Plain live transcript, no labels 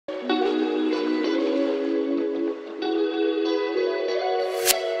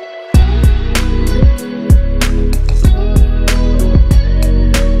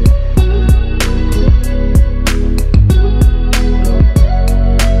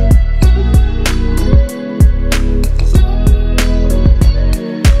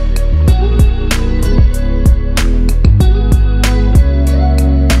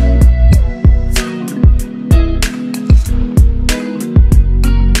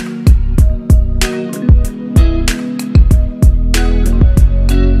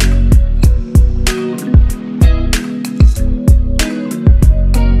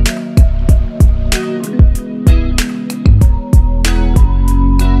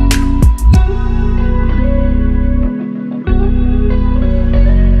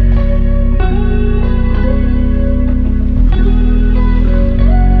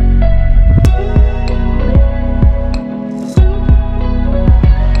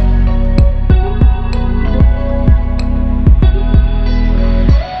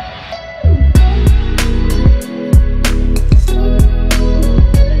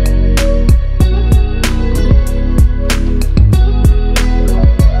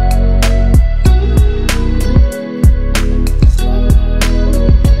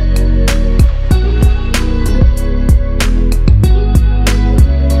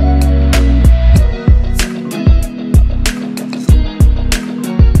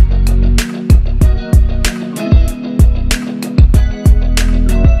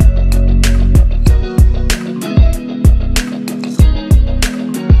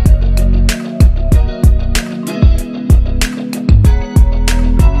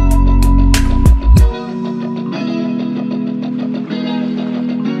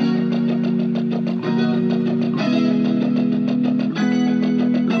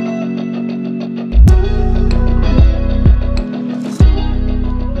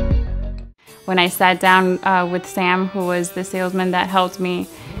When I sat down with Sam, who was the salesman that helped me,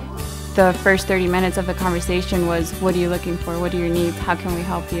 the first 30 minutes of the conversation was, what are you looking for? What are your needs? How can we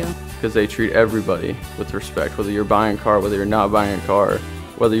help you? Because they treat everybody with respect, whether you're buying a car, whether you're not buying a car,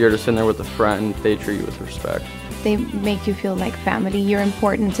 whether you're just in there with a friend, they treat you with respect. They make you feel like family. You're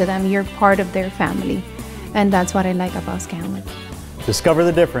important to them. You're part of their family. And that's what I like about Scanlon. Discover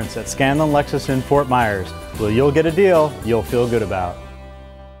the difference at Scanlon Lexus in Fort Myers, where you'll get a deal you'll feel good about.